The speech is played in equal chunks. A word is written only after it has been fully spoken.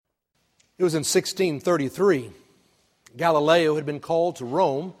It was in 1633. Galileo had been called to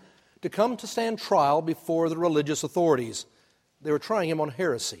Rome to come to stand trial before the religious authorities. They were trying him on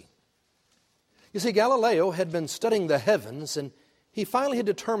heresy. You see, Galileo had been studying the heavens, and he finally had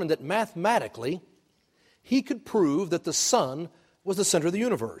determined that mathematically he could prove that the sun was the center of the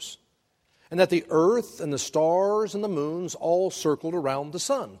universe, and that the earth and the stars and the moons all circled around the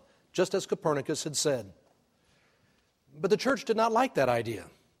sun, just as Copernicus had said. But the church did not like that idea.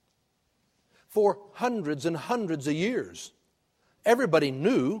 For hundreds and hundreds of years, everybody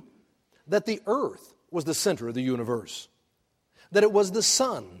knew that the earth was the center of the universe, that it was the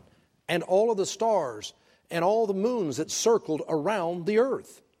sun and all of the stars and all the moons that circled around the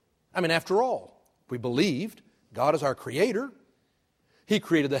earth. I mean, after all, we believed God is our creator. He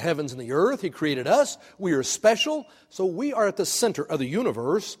created the heavens and the earth. He created us. We are special, so we are at the center of the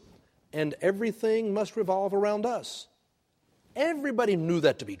universe, and everything must revolve around us. Everybody knew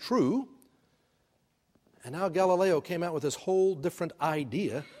that to be true. And now Galileo came out with this whole different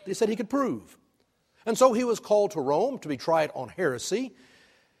idea that he said he could prove. And so he was called to Rome to be tried on heresy.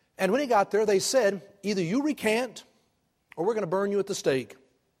 And when he got there, they said, either you recant or we're going to burn you at the stake.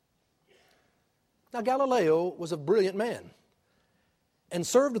 Now Galileo was a brilliant man. And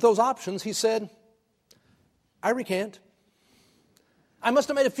served with those options, he said, I recant. I must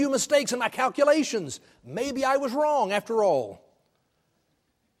have made a few mistakes in my calculations. Maybe I was wrong after all.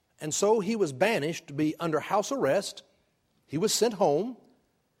 And so he was banished to be under house arrest. He was sent home.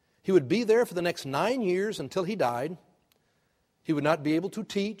 He would be there for the next 9 years until he died. He would not be able to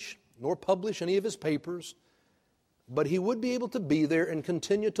teach nor publish any of his papers, but he would be able to be there and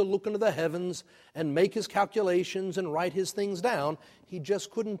continue to look into the heavens and make his calculations and write his things down. He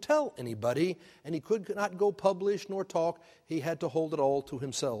just couldn't tell anybody, and he could not go publish nor talk. He had to hold it all to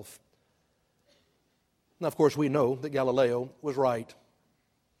himself. Now, of course, we know that Galileo was right.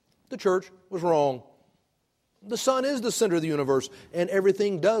 The church was wrong. The sun is the center of the universe, and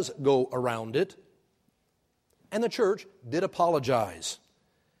everything does go around it. And the church did apologize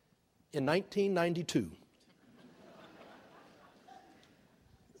in 1992.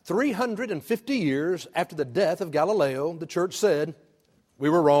 350 years after the death of Galileo, the church said, we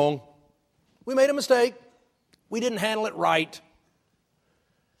were wrong. We made a mistake. We didn't handle it right.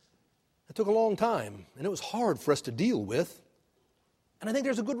 It took a long time, and it was hard for us to deal with. And I think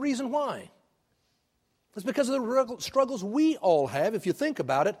there's a good reason why. It's because of the struggles we all have, if you think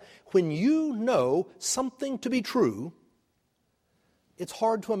about it. When you know something to be true, it's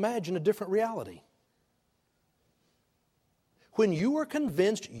hard to imagine a different reality. When you are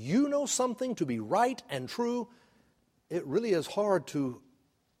convinced you know something to be right and true, it really is hard to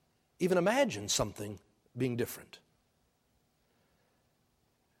even imagine something being different.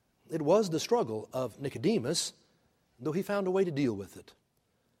 It was the struggle of Nicodemus, though he found a way to deal with it.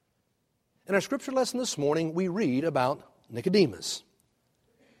 In our scripture lesson this morning, we read about Nicodemus.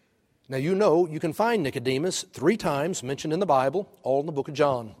 Now you know you can find Nicodemus 3 times mentioned in the Bible, all in the book of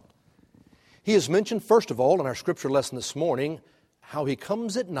John. He is mentioned, first of all, in our scripture lesson this morning, how he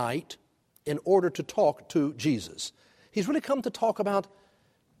comes at night in order to talk to Jesus. He's really come to talk about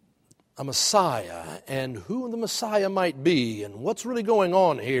a Messiah and who the Messiah might be and what's really going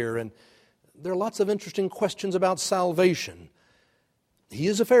on here. And there are lots of interesting questions about salvation. He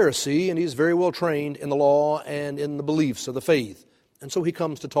is a Pharisee, and he's very well trained in the law and in the beliefs of the faith. And so he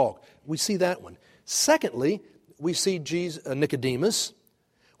comes to talk. We see that one. Secondly, we see Nicodemus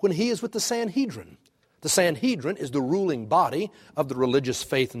when he is with the Sanhedrin. The Sanhedrin is the ruling body of the religious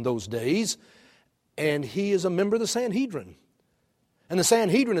faith in those days, and he is a member of the Sanhedrin. And the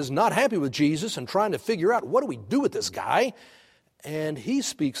Sanhedrin is not happy with Jesus and trying to figure out, what do we do with this guy? And he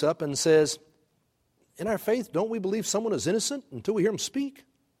speaks up and says, in our faith, don't we believe someone is innocent until we hear him speak?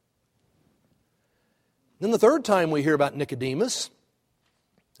 Then the third time we hear about Nicodemus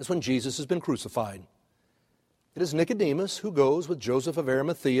is when Jesus has been crucified. It is Nicodemus who goes with Joseph of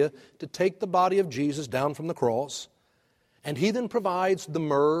Arimathea to take the body of Jesus down from the cross, and he then provides the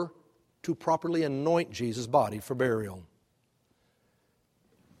myrrh to properly anoint Jesus' body for burial.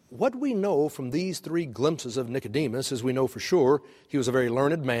 What we know from these 3 glimpses of Nicodemus is we know for sure he was a very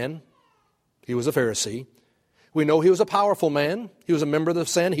learned man. He was a Pharisee. We know he was a powerful man. He was a member of the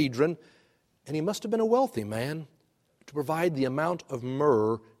Sanhedrin. And he must have been a wealthy man to provide the amount of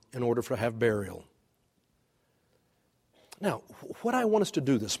myrrh in order to have burial. Now, what I want us to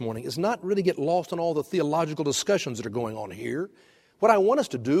do this morning is not really get lost in all the theological discussions that are going on here. What I want us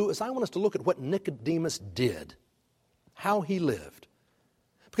to do is I want us to look at what Nicodemus did, how he lived.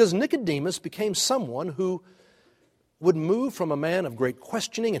 Because Nicodemus became someone who would move from a man of great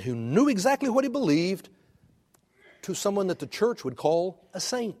questioning and who knew exactly what he believed to someone that the church would call a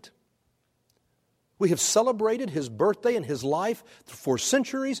saint. We have celebrated his birthday and his life for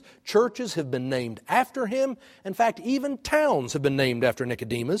centuries. Churches have been named after him. In fact, even towns have been named after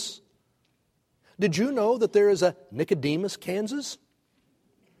Nicodemus. Did you know that there is a Nicodemus, Kansas?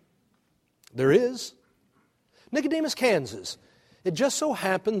 There is. Nicodemus, Kansas. It just so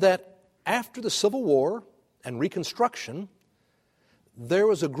happened that after the Civil War and Reconstruction, there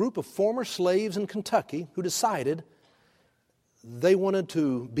was a group of former slaves in Kentucky who decided they wanted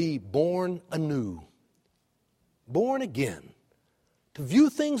to be born anew, born again, to view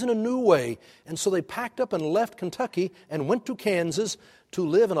things in a new way. And so they packed up and left Kentucky and went to Kansas to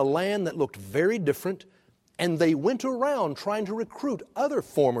live in a land that looked very different. And they went around trying to recruit other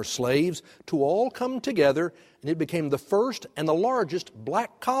former slaves to all come together, and it became the first and the largest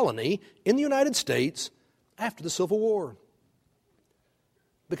black colony in the United States after the Civil War.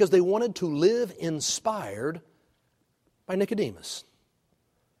 Because they wanted to live inspired by Nicodemus,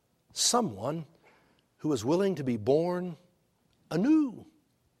 someone who was willing to be born anew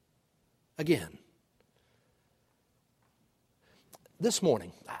again. This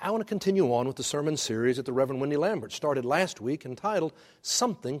morning, I want to continue on with the sermon series that the Reverend Wendy Lambert started last week entitled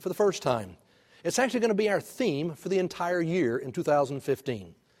Something for the First Time. It's actually going to be our theme for the entire year in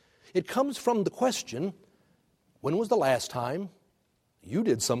 2015. It comes from the question, when was the last time you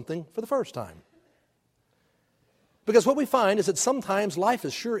did something for the first time? Because what we find is that sometimes life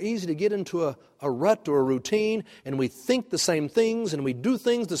is sure easy to get into a rut or a routine, and we think the same things and we do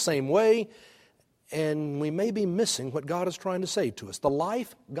things the same way, and we may be missing what God is trying to say to us, the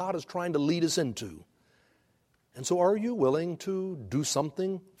life God is trying to lead us into. And so are you willing to do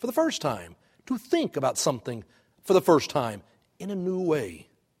something for the first time, to think about something for the first time in a new way?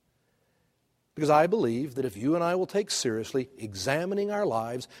 Because I believe that if you and I will take seriously examining our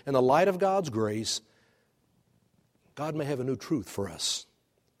lives in the light of God's grace, God may have a new truth for us,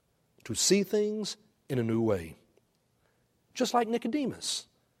 to see things in a new way. Just like Nicodemus,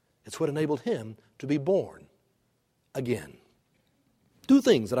 it's what enabled him to be born again. Two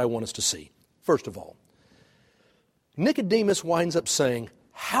things that I want us to see. First of all, Nicodemus winds up saying,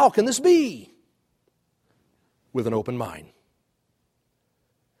 "How can this be?" with an open mind.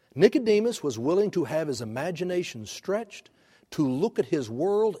 Nicodemus was willing to have his imagination stretched, to look at his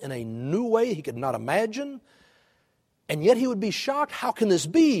world in a new way he could not imagine, and yet he would be shocked, how can this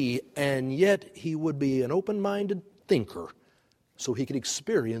be? And yet he would be an open-minded thinker so he could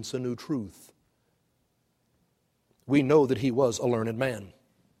experience a new truth. We know that he was a learned man.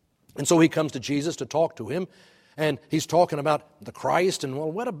 And so he comes to Jesus to talk to him, and he's talking about the Christ, and well,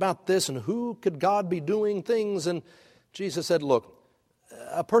 what about this, and who could God be doing things? And Jesus said, look,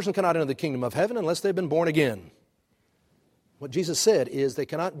 a person cannot enter the kingdom of heaven unless they've been born again. What Jesus said is they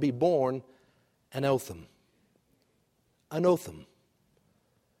cannot be born anothem. Anothem.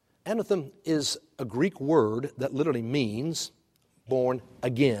 Anothem is a Greek word that literally means born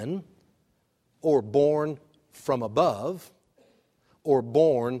again, or born from above, or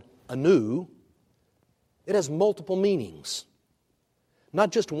born anew. It has multiple meanings.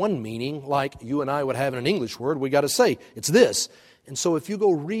 Not just one meaning like you and I would have in an English word. We got to say, it's this. And so if you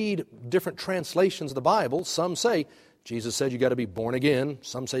go read different translations of the Bible, some say, Jesus said you got to be born again.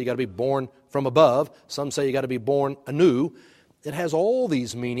 Some say you got to be born from above. Some say you got to be born anew. It has all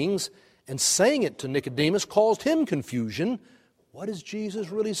these meanings, and saying it to Nicodemus caused him confusion. What is Jesus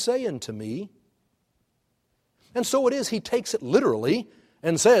really saying to me? And so it is, he takes it literally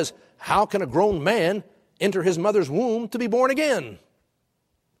and says, how can a grown man enter his mother's womb to be born again?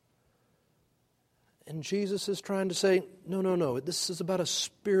 And Jesus is trying to say, no, this is about a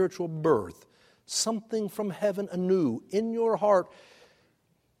spiritual birth, something from heaven anew in your heart.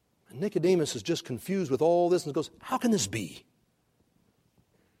 And Nicodemus is just confused with all this and goes, how can this be?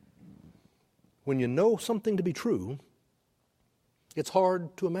 When you know something to be true, it's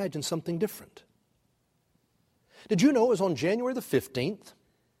hard to imagine something different. Did you know it was on January the 12th,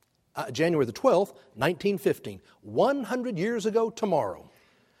 1915, 100 years ago tomorrow,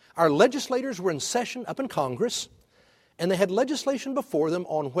 our legislators were in session up in Congress, and they had legislation before them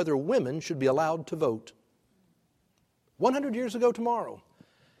on whether women should be allowed to vote. 100 years ago tomorrow.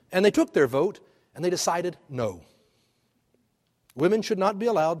 And they took their vote, and they decided no. Women should not be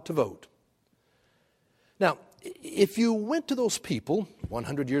allowed to vote. Now, if you went to those people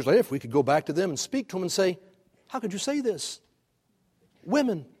 100 years later, if we could go back to them and speak to them and say, how could you say this?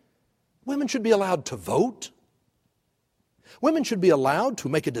 Women should be allowed to vote. Women should be allowed to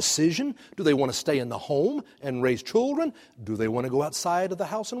make a decision. Do they want to stay in the home and raise children? Do they want to go outside of the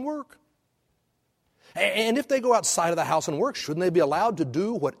house and work? And if they go outside of the house and work, shouldn't they be allowed to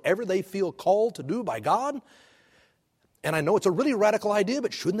do whatever they feel called to do by God? And I know it's a really radical idea,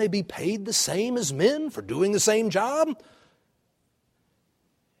 but shouldn't they be paid the same as men for doing the same job?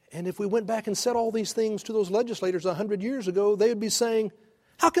 And if we went back and said all these things to those legislators 100 years ago, they would be saying,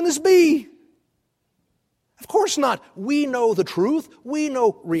 how can this be? Of course not. We know the truth. We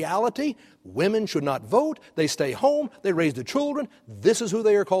know reality. Women should not vote. They stay home. They raise the children. This is who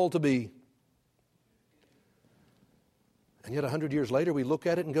they are called to be. And yet 100 years later, we look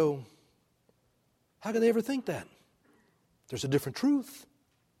at it and go, how could they ever think that? There's a different truth.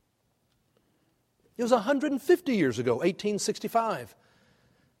 It was 150 years ago, 1865.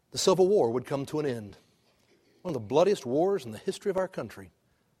 The Civil War would come to an end. One of the bloodiest wars in the history of our country.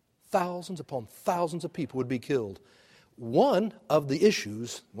 Thousands upon thousands of people would be killed. One of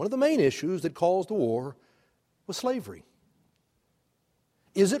the main issues that caused the war was slavery.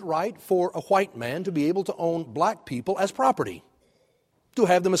 Is it right for a white man to be able to own black people as property? To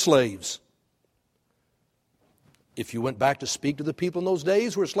have them as slaves? If you went back to speak to the people in those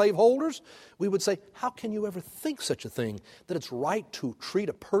days who were slaveholders, we would say, how can you ever think such a thing, that it's right to treat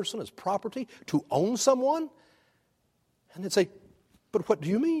a person as property, to own someone? And they'd say, but what do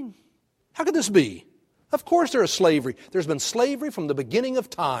you mean? How could this be? Of course there is slavery. There's been slavery from the beginning of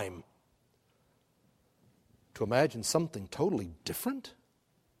time. To imagine something totally different?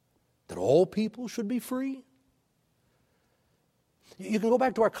 That all people should be free? You can go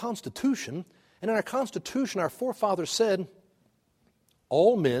back to our Constitution, and in our Constitution our forefathers said,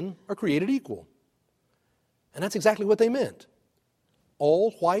 all men are created equal. And that's exactly what they meant.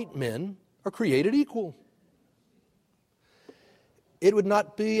 All white men are created equal. It would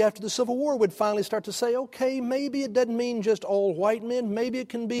not be after the Civil War we'd finally start to say, okay, maybe it doesn't mean just all white men. Maybe it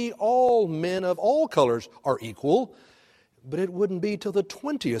can be all men of all colors are equal. But it wouldn't be till the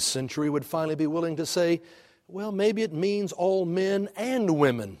 20th century we'd finally be willing to say, well, maybe it means all men and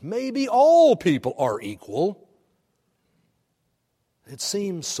women. Maybe all people are equal. It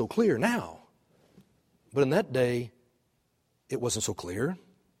seems so clear now. But in that day, it wasn't so clear.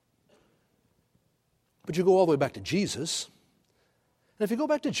 But you go all the way back to Jesus. And if you go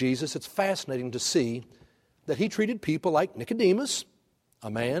back to Jesus, it's fascinating to see that he treated people like Nicodemus, a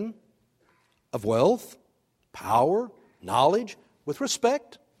man of wealth, power, knowledge, with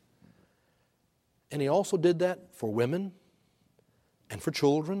respect. And he also did that for women and for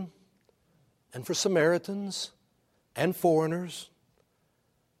children and for Samaritans and foreigners.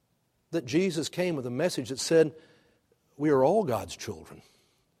 That Jesus came with a message that said, we are all God's children.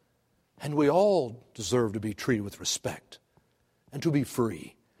 And we all deserve to be treated with respect and to be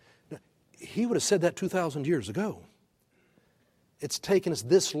free. Now, he would have said that 2,000 years ago. It's taken us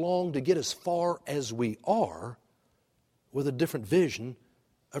this long to get as far as we are with a different vision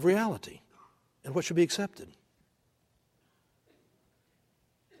of reality and what should be accepted.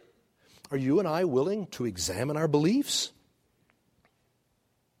 Are you and I willing to examine our beliefs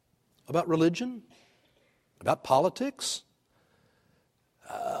about religion, about politics,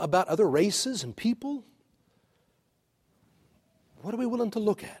 about other races and people? What are we willing to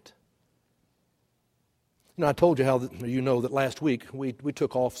look at? I told you that last week we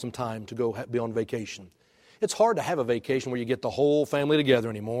took off some time to go be on vacation. It's hard to have a vacation where you get the whole family together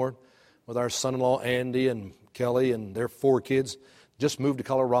anymore. With our son-in-law Andy and Kelly and their 4 kids just moved to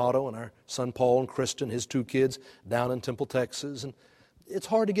Colorado, and our son Paul and Kristen, his 2 kids, down in Temple, Texas. And it's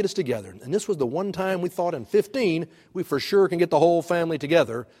hard to get us together. And this was the one time we thought in 15 we for sure can get the whole family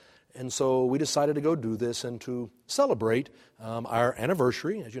together. And so we decided to go do this and to celebrate our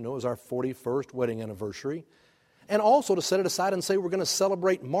anniversary. As you know, is our 41st wedding anniversary. And also to set it aside and say we're going to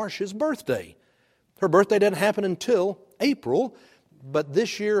celebrate Marcia's birthday. Her birthday didn't happen until April, but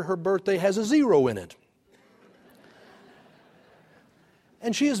this year her birthday has a 0 in it.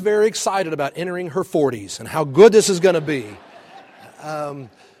 And she is very excited about entering her 40s and how good this is going to be.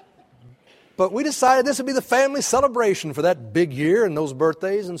 But we decided this would be the family celebration for that big year and those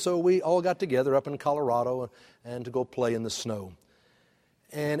birthdays, and so we all got together up in Colorado and to go play in the snow.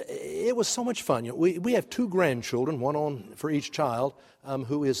 And it was so much fun. We have 2 grandchildren, one for each child,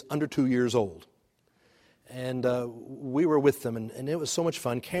 who is under 2 years old. And we were with them, and it was so much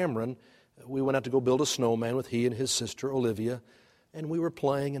fun. Cameron, we went out to go build a snowman with he and his sister Olivia, and we were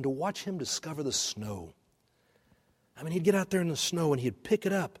playing, and to watch him discover the snow. I mean, he'd get out there in the snow, and he'd pick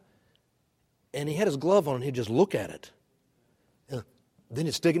it up, and he had his glove on, and he'd just look at it. Then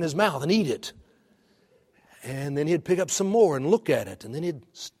he'd stick it in his mouth and eat it. And then he'd pick up some more and look at it, and then he'd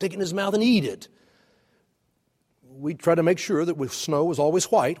stick it in his mouth and eat it. We tried to make sure that snow was always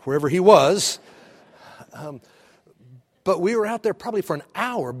white, wherever he was. But we were out there probably for an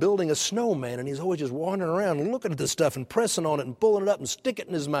hour building a snowman, and he's always just wandering around and looking at this stuff and pressing on it and pulling it up and sticking it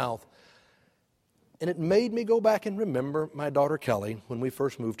in his mouth. And it made me go back and remember my daughter Kelly when we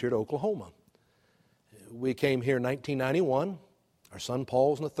first moved here to Oklahoma. We came here in 1991. Our son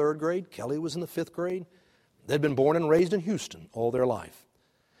Paul was in the 3rd grade. Kelly was in the 5th grade. They'd been born and raised in Houston all their life.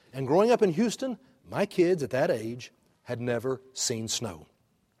 And growing up in Houston, my kids at that age had never seen snow.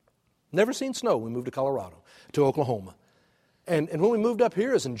 Never seen snow when we moved to Colorado, to Oklahoma. And when we moved up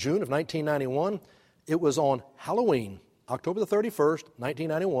here, it was in June of 1991. It was on Halloween, October the 31st,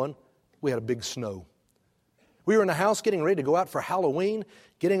 1991. We had a big snow. We were in the house getting ready to go out for Halloween,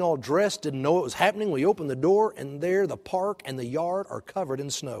 getting all dressed, didn't know what was happening. We opened the door, and there the park and the yard are covered in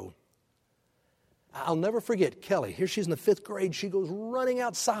snow. I'll never forget Kelly. Here she's in the 5th grade. She goes running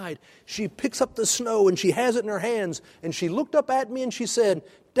outside. She picks up the snow, and she has it in her hands. And she looked up at me, and she said,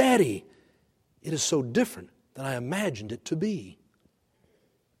 "Daddy, it is so different than I imagined it to be."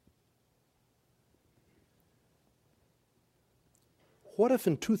 What if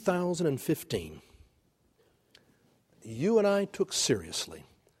in 2015, you and I took seriously,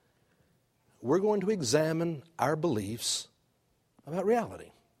 we're going to examine our beliefs about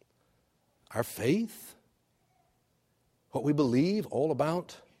reality, our faith, what we believe all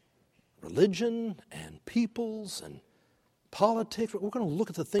about religion and peoples and politics. We're going to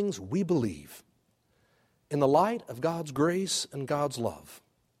look at the things we believe in the light of God's grace and God's love.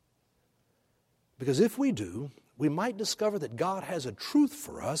 Because if we do, we might discover that God has a truth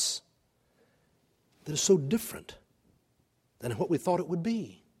for us that is so different than what we thought it would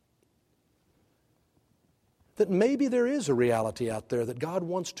be. That maybe there is a reality out there that God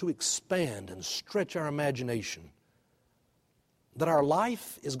wants to expand and stretch our imagination. That our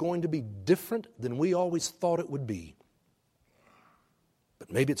life is going to be different than we always thought it would be.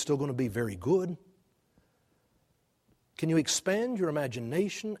 But maybe it's still going to be very good. Can you expand your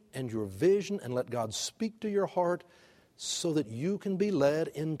imagination and your vision and let God speak to your heart so that you can be led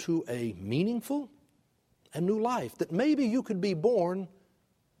into a meaningful and new life? That maybe you could be born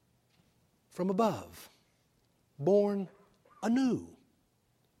from above, born anew,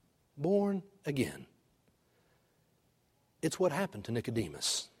 born again. It's what happened to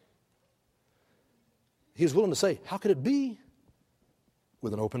Nicodemus. He was willing to say, how could it be?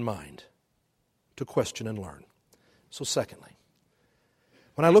 With an open mind to question and learn. So secondly,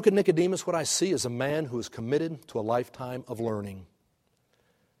 when I look at Nicodemus, what I see is a man who is committed to a lifetime of learning.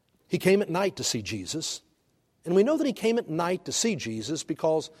 He came at night to see Jesus, and we know that he came at night to see Jesus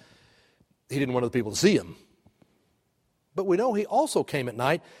because he didn't want other people to see him. But we know he also came at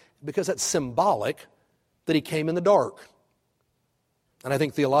night because that's symbolic that he came in the dark. And I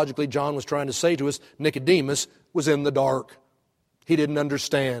think theologically John was trying to say to us, Nicodemus was in the dark. He didn't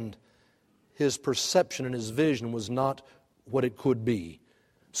understand. His perception and his vision was not what it could be.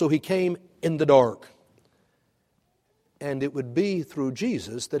 So he came in the dark. And it would be through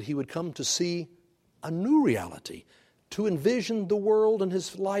Jesus that he would come to see a new reality, to envision the world and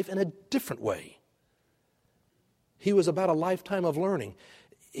his life in a different way. He was about a lifetime of learning.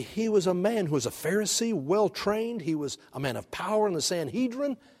 He was a man who was a Pharisee, well-trained. He was a man of power in the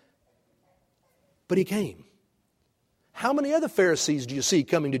Sanhedrin. But he came. How many other Pharisees do you see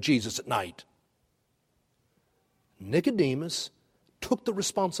coming to Jesus at night? Nicodemus took the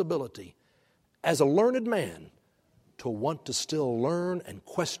responsibility as a learned man to want to still learn and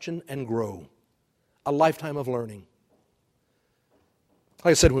question and grow. A lifetime of learning.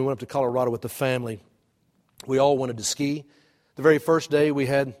 Like I said, when we went up to Colorado with the family, we all wanted to ski. The very first day we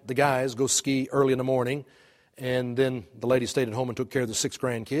had the guys go ski early in the morning, and then the ladies stayed at home and took care of the 6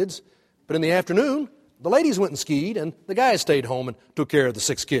 grandkids. But in the afternoon, the ladies went and skied, and the guys stayed home and took care of the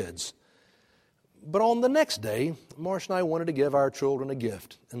 6 kids. But on the next day, Marsh and I wanted to give our children a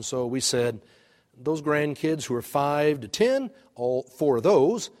gift. And so we said, those grandkids who are 5 to 10, all 4 of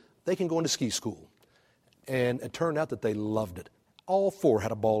those, they can go into ski school. And it turned out that they loved it. All 4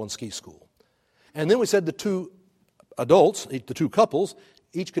 had a ball in ski school. And then we said the 2 adults, the 2 couples,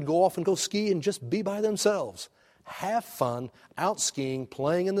 each could go off and go ski and just be by themselves. Have fun, out skiing,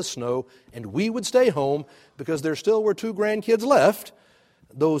 playing in the snow, and we would stay home because there still were 2 grandkids left,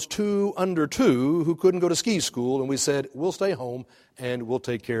 those 2 under 2 who couldn't go to ski school, and we said, we'll stay home and we'll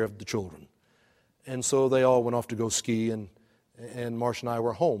take care of the children. And so they all went off to go ski, and Marsh and I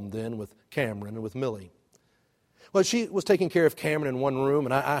were home then with Cameron and with Millie. Well, she was taking care of Cameron in one room,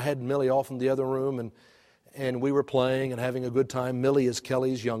 and I had Millie off in the other room, and we were playing and having a good time. Millie is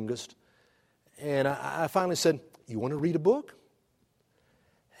Kelly's youngest. And I finally said, you want to read a book?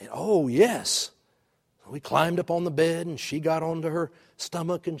 And, oh, yes. We climbed up on the bed, and she got onto her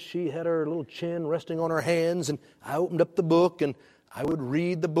stomach, and she had her little chin resting on her hands, and I opened up the book, and I would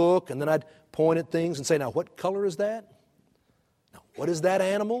read the book, and then I'd point at things and say, now, what color is that? Now, what is that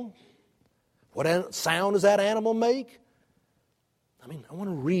animal? What sound does that animal make? I mean, I want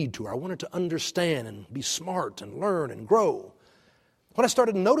to read to her. I want her to understand and be smart and learn and grow. What I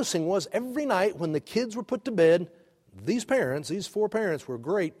started noticing was every night when the kids were put to bed, these parents, these 4 parents were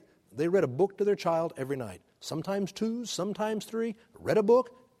great. They read a book to their child every night. Sometimes 2, sometimes 3. Read a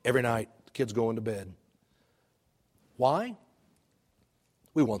book every night. The kids going to bed. Why?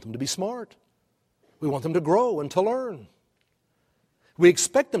 We want them to be smart. We want them to grow and to learn. We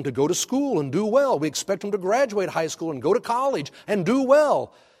expect them to go to school and do well. We expect them to graduate high school and go to college and do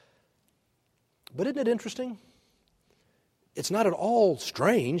well. But isn't it interesting? It's not at all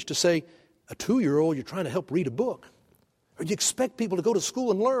strange to say, a 2-year-old, you're trying to help read a book. Or you expect people to go to school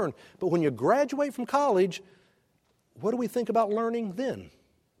and learn. But when you graduate from college, what do we think about learning then?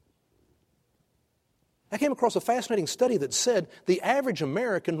 I came across a fascinating study that said the average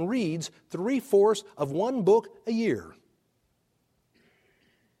American reads 3/4 of one book a year.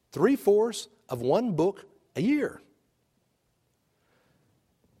 3/4 of one book a year.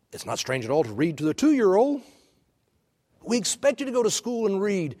 It's not strange at all to read to the 2-year-old. We expect you to go to school and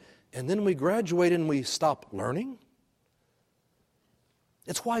read, and then we graduate and we stop learning.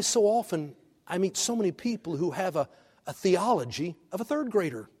 It's why so often I meet so many people who have a theology of a 3rd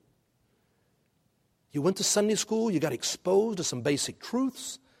grader. You went to Sunday school, you got exposed to some basic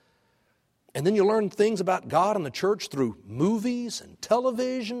truths, and then you learned things about God and the church through movies and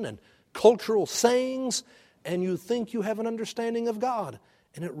television and cultural sayings, and you think you have an understanding of God.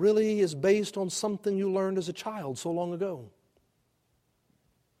 And it really is based on something you learned as a child so long ago.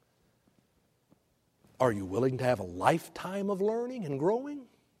 Are you willing to have a lifetime of learning and growing?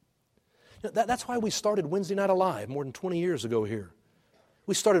 That's why we started Wednesday Night Alive more than 20 years ago here.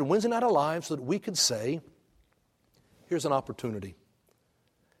 We started Wednesday Night Alive so that we could say, here's an opportunity.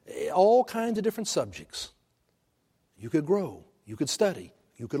 All kinds of different subjects. You could grow, you could study,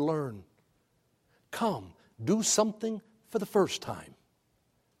 you could learn. Come, do something for the first time.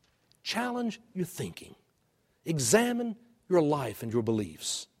 Challenge your thinking. Examine your life and your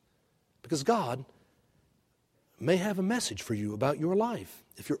beliefs. Because God may have a message for you about your life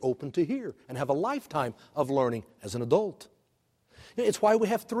if you're open to hear and have a lifetime of learning as an adult. It's why we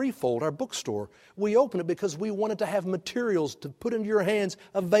have Threefold, our bookstore. We open it because we wanted to have materials to put into your hands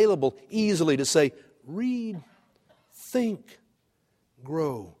available easily to say, read, think,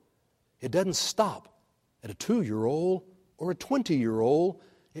 grow. It doesn't stop at a 2-year-old or a 20-year-old.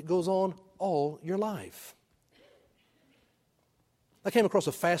 It goes on all your life. I came across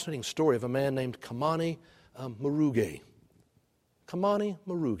a fascinating story of a man named Kamani Muruge. Kamani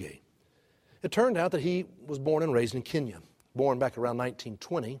Muruge. It turned out that he was born and raised in Kenya, born back around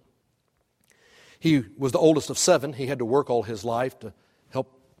 1920. He was the oldest of 7. He had to work all his life to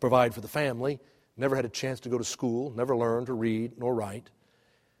help provide for the family. Never had a chance to go to school, never learned to read nor write.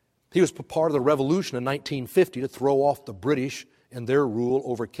 He was part of the revolution in 1950 to throw off the British and their rule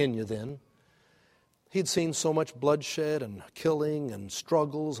over Kenya then. He'd seen so much bloodshed and killing and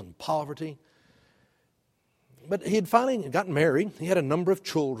struggles and poverty. But he had finally gotten married. He had a number of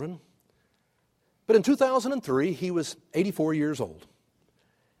children. But in 2003, he was 84 years old.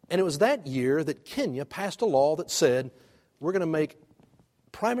 And it was that year that Kenya passed a law that said, we're going to make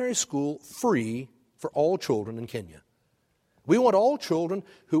primary school free for all children in Kenya. We want all children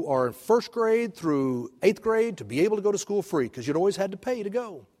who are in 1st grade through 8th grade to be able to go to school free, because you'd always had to pay to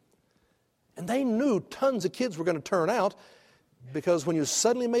go. And they knew tons of kids were going to turn out, because when you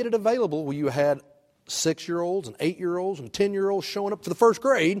suddenly made it available, well, you had 6-year-olds and 8-year-olds and 10-year-olds showing up for the 1st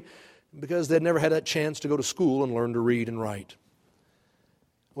grade because they'd never had that chance to go to school and learn to read and write.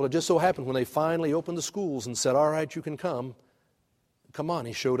 Well, it just so happened when they finally opened the schools and said, all right, you can come,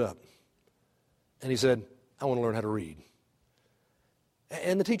 Kamani showed up. And he said, I want to learn how to read.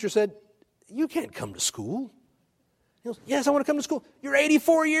 And the teacher said, you can't come to school. He goes, yes, I want to come to school. You're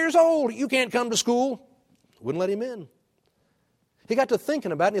 84 years old. You can't come to school. Wouldn't let him in. He got to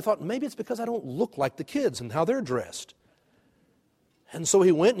thinking about it, and he thought, maybe it's because I don't look like the kids and how they're dressed. And so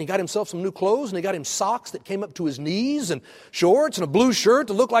he went and he got himself some new clothes, and he got him socks that came up to his knees and shorts and a blue shirt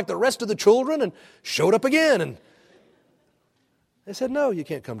to look like the rest of the children, and showed up again. And they said, no, you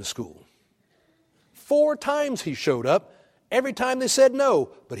can't come to school. 4 times he showed up. Every time they said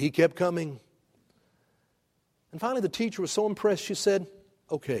no, but he kept coming. And finally the teacher was so impressed, she said,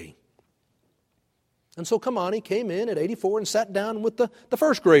 okay. And so Kamani came in at 84 and sat down with the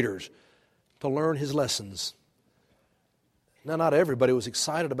 1st graders to learn his lessons. Now, not everybody was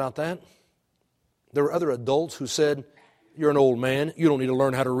excited about that. There were other adults who said, you're an old man, you don't need to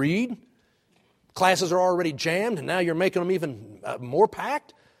learn how to read. Classes are already jammed, and now you're making them even more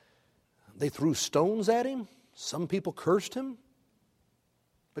packed. They threw stones at him. Some people cursed him.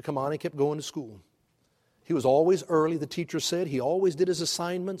 But Kamani kept going to school. He was always early, the teacher said. He always did his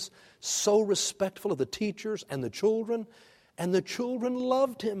assignments, so respectful of the teachers and the children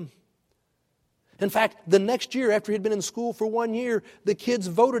loved him. In fact, the next year, after he'd been in school for 1 year, the kids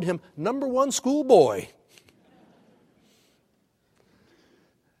voted him #1 schoolboy.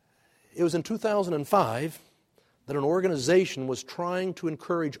 It was in 2005 that an organization was trying to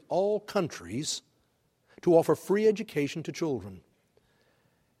encourage all countries to offer free education to children.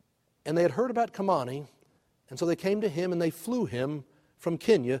 And they had heard about Kamani, and so they came to him and they flew him from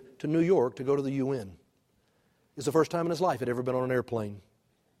Kenya to New York to go to the UN. It was the first time in his life he'd ever been on an airplane.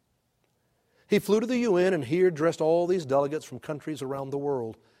 He flew to the UN and he addressed all these delegates from countries around the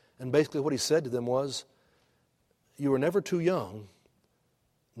world. And basically what he said to them was, you are never too young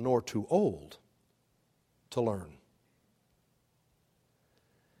nor too old to learn.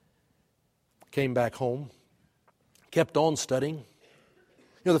 Came back home, kept on studying. You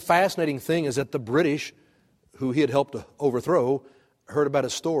know, the fascinating thing is that the British, who he had helped to overthrow, heard about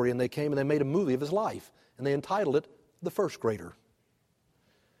his story and they came and they made a movie of his life. And they entitled it, The First Grader.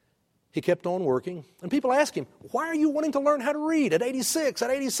 He kept on working, and people asked him, why are you wanting to learn how to read at 86, at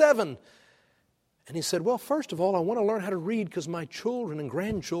 87? And he said, well, first of all, I want to learn how to read because my children and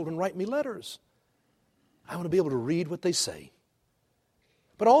grandchildren write me letters. I want to be able to read what they say.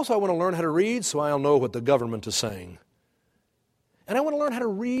 But also I want to learn how to read so I'll know what the government is saying. And I want to learn how to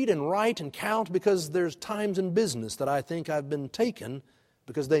read and write and count because there's times in business that I think I've been taken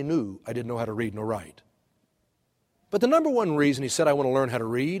because they knew I didn't know how to read nor write. But the #1 reason he said I want to learn how to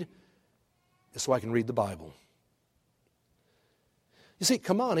read is so I can read the Bible. You see,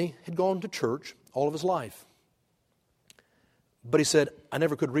 Kamani had gone to church all of his life. But he said, I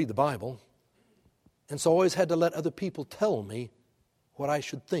never could read the Bible, and so I always had to let other people tell me what I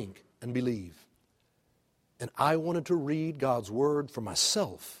should think and believe. And I wanted to read God's Word for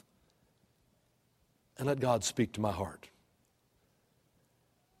myself and let God speak to my heart.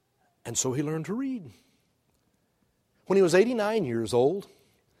 And so he learned to read. When he was 89 years old,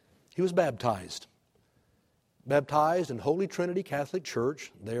 he was baptized. Baptized in Holy Trinity Catholic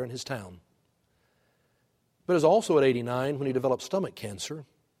Church there in his town. But it was also at 89 when he developed stomach cancer,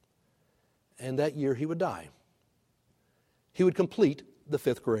 and that year he would die. He would complete the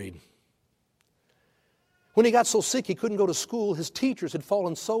 5th grade. When he got so sick he couldn't go to school, his teachers had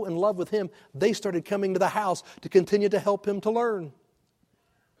fallen so in love with him, they started coming to the house to continue to help him to learn.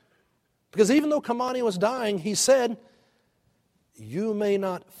 Because even though Kamani was dying, he said, you may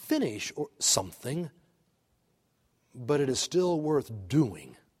not finish something, but it is still worth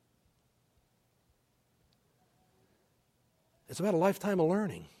doing. It's about a lifetime of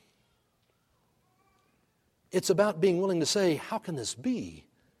learning. It's about being willing to say, how can this be?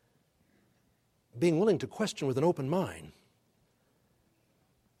 Being willing to question with an open mind.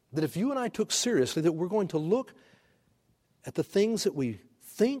 That if you and I took seriously that we're going to look at the things that we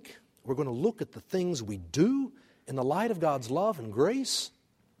think, we're going to look at the things we do in the light of God's love and grace,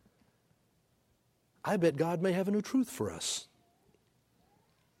 I bet God may have a new truth for us.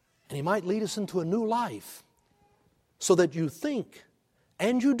 And He might lead us into a new life so that you think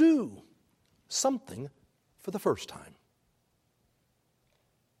and you do something for the first time.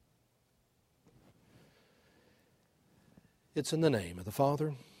 It's in the name of the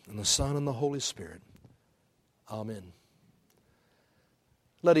Father, and the Son, and the Holy Spirit. Amen.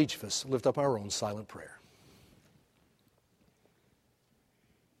 Let each of us lift up our own silent prayer.